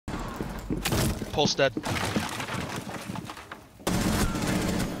Pulse dead.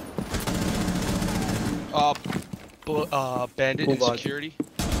 Bandit in security.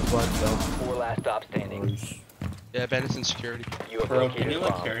 Black 4 last stop standing. Yeah, bandit's in security. You have Bro, located can you a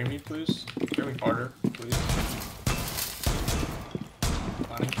like bomb. carry me, please? Carry me harder, please.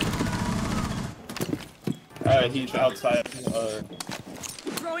 Alright, he's outside.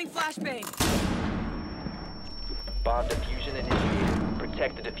 Throwing flashbang. Bomb diffusion initiated.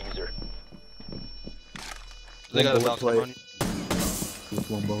 Protect the diffuser. They got a bullet balcony on you. With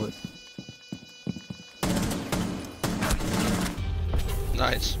 1 bullet.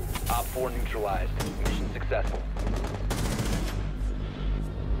 Nice. Op 4 neutralized. Mission successful.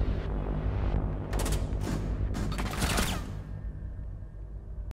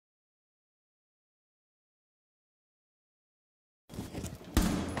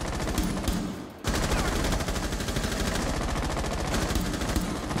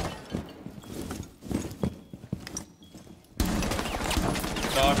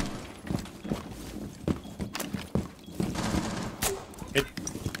 Shawk. Hit.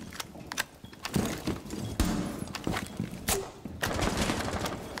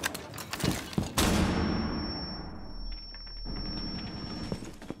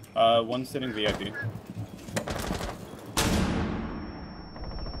 One sitting VIP.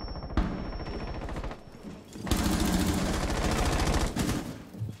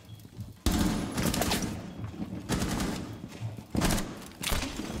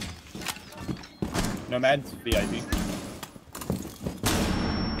 Nomad's VIP.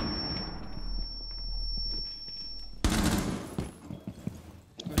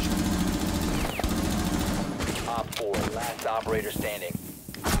 Op 4, last operator standing.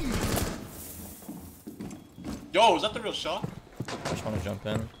 Yo, is that the real Shawk? I just want to jump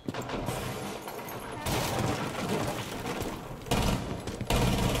in.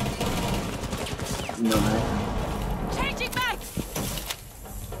 No, man. Changing back.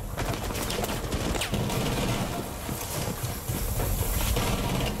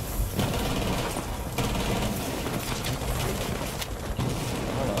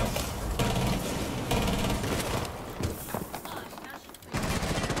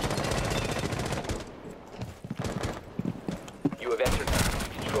 You have entered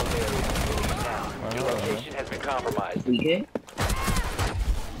control area. Now, your location has been compromised. Okay.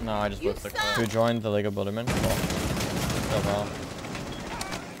 No, I just whipped the car. Who joined the Lego Builderman? Oh well.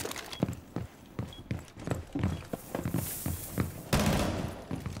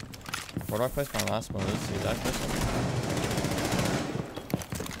 Where do I place my last one? Is that person?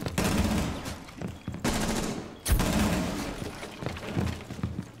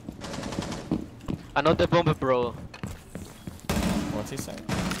 Another bomb, bro. What's he saying?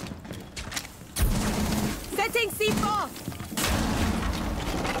 Setting C4.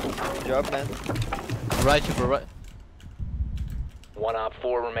 Good job, man. Right, bro, right. One Op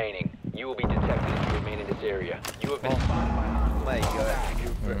 4 remaining. You will be detected if you remain in this area. You have been spotted by hostiles. My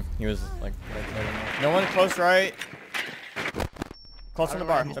God. He was like right there. No one close right. Close from the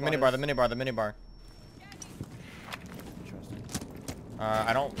bar. The minibar, the minibar, the minibar.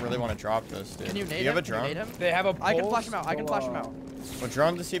 I don't really want to drop this, dude. Can you nade Do you have a him? Can you drone? nade him? They have a I can pulse, flash him out. I can flash him out. Well,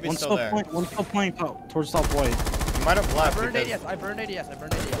 drone to see if he's One's still there. One's still playing towards top right. He might have I left burned because... ADS. I burned ADS. I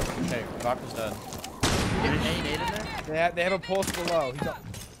burned ADS. Okay, Vodka's dead. You get an nade in there? They have a pulse below. He's up.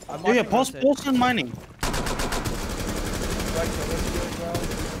 I'm Yeah, watching pulse and mining.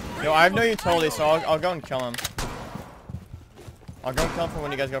 Yo, I have no utility, so I'll go and kill him. I'll go and kill him for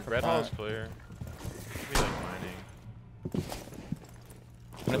when you guys go for Red plant. hall's clear. Should be like mining.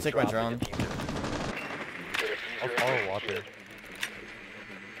 I'm gonna take my drone. I'll follow water.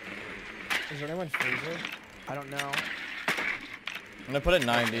 Is there anyone freezer? I don't know. I'm gonna put it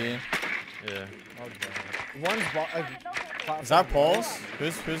 90. Yeah. One's Is that Pulse?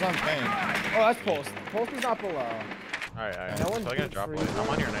 Who's on pain? Oh, that's Pulse. Pulse is not below. Alright. No So one's I gotta drop freezer. away. I'm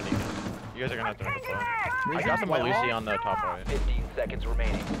on your 90. You guys are gonna have to run the floor. I got some White Lucy Hall? on the top right. 15 seconds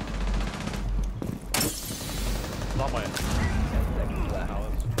remaining. It's on my 10 seconds left.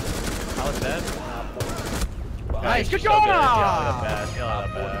 Alice dead? Nice, good So good. job! Yeah, that bad. Yeah,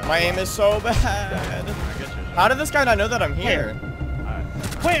 that bad. My aim is so bad. I guess you're How did this guy not know that I'm here?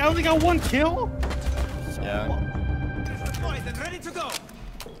 Alright. Wait, I only got 1 kill? Yeah. Deployed and ready to go.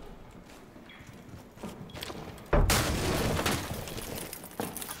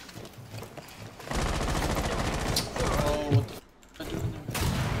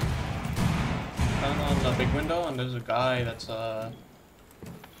 I'm on the big window, and there's a guy that's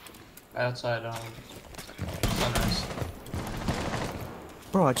outside. Sunrise.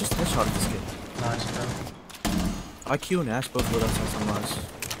 Bro, I just headshotted this kid. Nice, bro. IQ and Ash both lit us on Sunrise.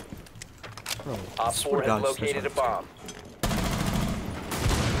 Bro, Op swear 4 to God, has just located a snitch bomb.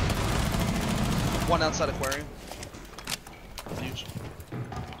 One outside aquarium. Huge.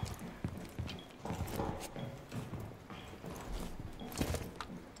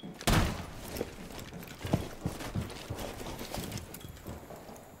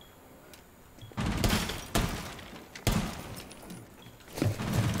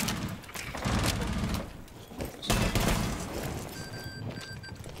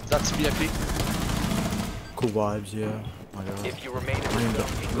 That's VIP. Cool vibes, yeah. My God. If you remain in the Ran zone,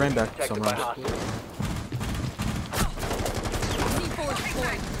 back- you ran will be back detected somewhere. by hostiles. C4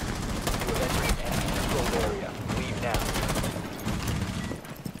 deployed. You have entered an enemy-controlled area. Leave now.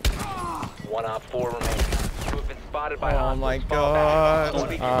 One Op 4 remaining. You have been spotted by Oh hostiles. my Fall back. god. Be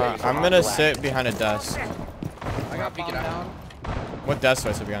ready for I'm gonna hostile sit action. behind a desk. I got bomb down. What desk do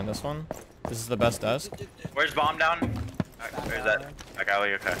I sit behind? This one? This is the best desk? Where's bomb down? Where's that?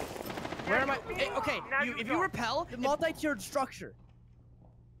 Okay, okay. Where am I? Hey, okay, if you repel, multi-tiered structure.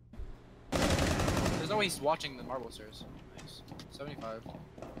 There's no way he's watching the marble stairs. Nice. 75.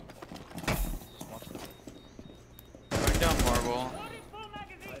 Just watching. Going down marble.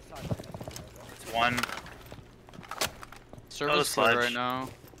 It's one. Service sledge. floor right now.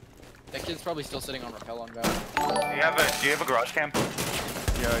 That kid's probably still sitting on rappel on back. Do you have a garage cam?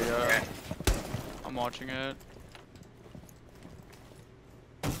 Yeah. Okay. I'm watching it.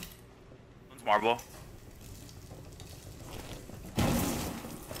 One's marble.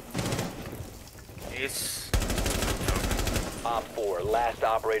 Ace. Op 4, last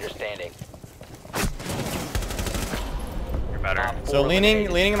operator standing. You're better. Op 4 So leaning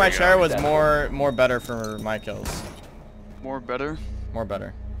eliminated. in my chair was more better for my kills. More better. More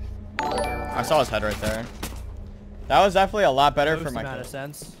better. I saw his head right there. That was definitely a lot better for my amount of kills.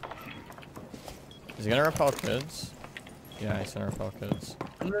 sense. Is he gonna repel kids? Yeah, he's gonna repel kids.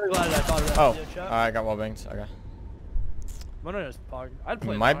 I'm really glad I thought of that. Oh, video shot. I got wall banged. Okay. I'm gonna just pog. I'd You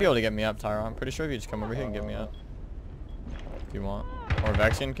play. might be able to get me up, Tyra. I'm pretty sure if you just come over here and get me up. If you want. Or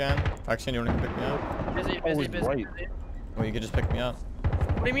Vaccine can. Vaccine, you wanna come pick me up? Busy. Well, you could just pick me up.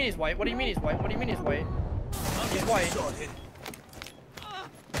 What do you mean he's white? What do you mean he's white? What do you mean he's white? He's white.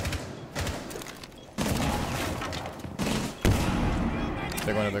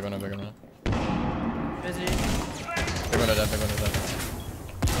 Big one, big one, big one. Busy. Big one, dead, big one, dead.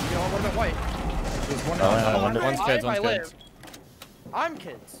 You know, what about white? One's kids, one's kids. I'm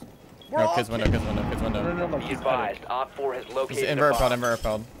kids. We're No, all kids window, kids window, kids window. Be advised, Op 4 has He's located a invert repelled, bomb. invert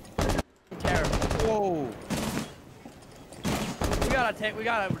repelled. Terrible. Whoa. We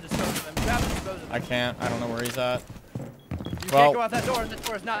gotta dispose of him. We have to dispose of him. I can't, I don't know where he's at. You Well- can't go out that door. This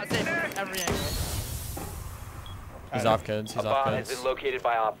door is not safe from every angle. He's off kids, A he's off bomb has kids. been located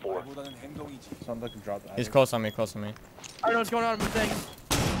by Op 4. He's close on me, close on me. I don't know what's going on with things.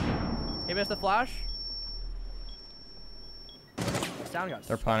 He missed the flash. Sound got.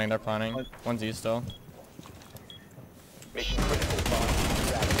 They're planning. One's E still. Mission critical bomb.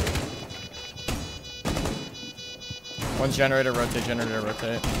 One's generator, rotate.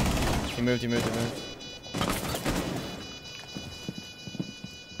 He moved.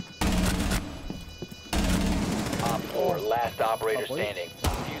 Op 4, last operator standing.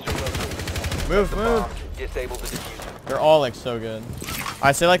 Diffuser located. Move. Bomb. Disable the diffuser. They're all like so good.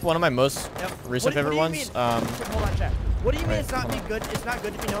 I say like one of my most recent favorite What do ones. you mean? Hold on, check. What do you mean wait, it's not hold be on. good? It's not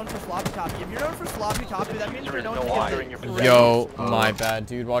good to be known for sloppy toppy. If you're known for sloppy toppy, that means you're known no to longer be in your good. possession. Yo, my bad,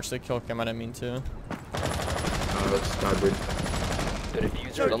 dude. Watch the kill cam. I didn't mean to. That's stubborn. The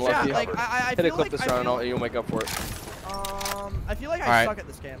diffuser So, is chat, uncovered. like, I Hit a feel clip like this I round feel, and you'll make up for it. I feel like I Alright. suck at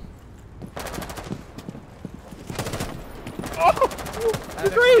this game.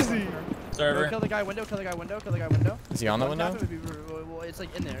 You're crazy. Server. Kill the guy window. Is he on the One window? tap, it would be, well, it's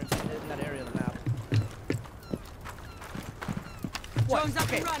like in there. It's in that area of the map. What? Drone's up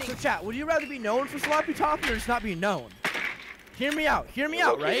Okay, and running. so chat, would you rather be known for sloppy toppy or just not be known? Hear me out, right?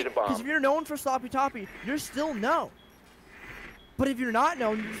 Located a bomb. Because if you're known for sloppy toppy, you're still known. But if you're not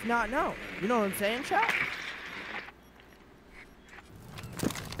known, you're just not known. You know what I'm saying, chat?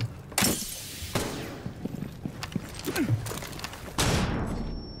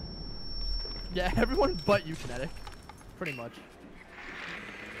 Yeah, everyone but you, Kinetic. Pretty much.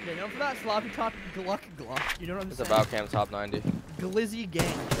 Yeah, known for that sloppy toppy gluck. You know what I'm It's saying? about cam top 90. Glizzy gang,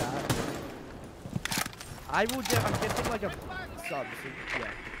 chat. I'm gifting like a sub, so yeah.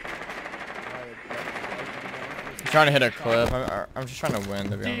 I'm trying to hit a clip. I'm just trying to win,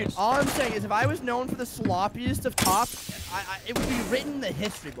 to be Dude, honest. all I'm saying is if I was known for the sloppiest of tops, it would be written in the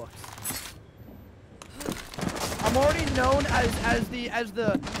history books. I'm already known as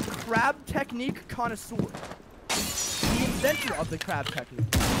the crab technique connoisseur. The inventor of the crab technique.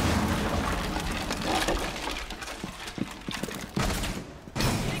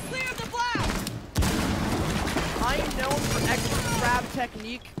 Clear of the blast. I am known for excellent crab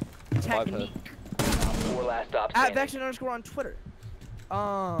technique. Four last stop At standing. Vexion_ on Twitter.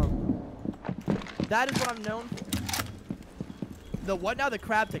 That is what I'm known for. The what now? The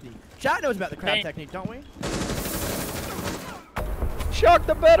crab technique. Chat knows about the crab technique, don't we? Shawk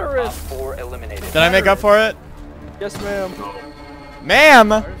the veteran. Op 4 eliminated. Did I make up for it? Yes, ma'am.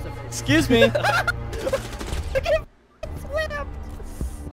 Ma'am! Excuse me.